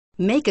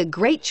Make a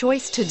great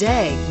choice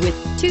today with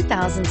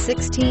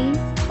 2016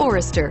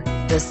 Forester.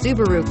 The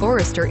Subaru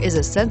Forester is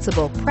a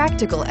sensible,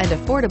 practical, and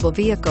affordable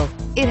vehicle.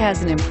 It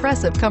has an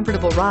impressive,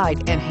 comfortable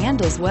ride and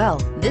handles well.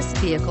 This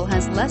vehicle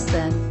has less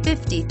than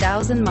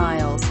 50,000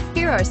 miles.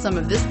 Here are some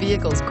of this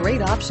vehicle's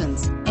great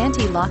options: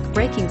 anti-lock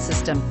braking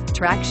system,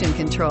 traction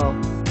control,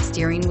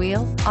 steering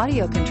wheel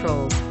audio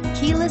controls,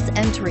 keyless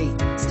entry,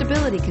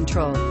 stability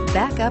control,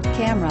 backup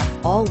camera,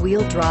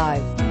 all-wheel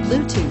drive,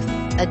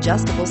 Bluetooth,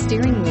 adjustable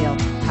steering wheel,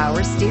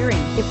 power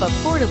steering. If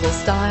affordable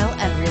style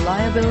and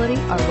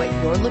reliability are what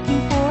you're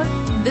looking for,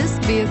 this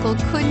vehicle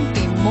couldn't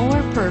be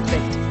more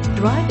perfect.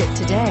 Drive it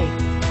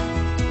today.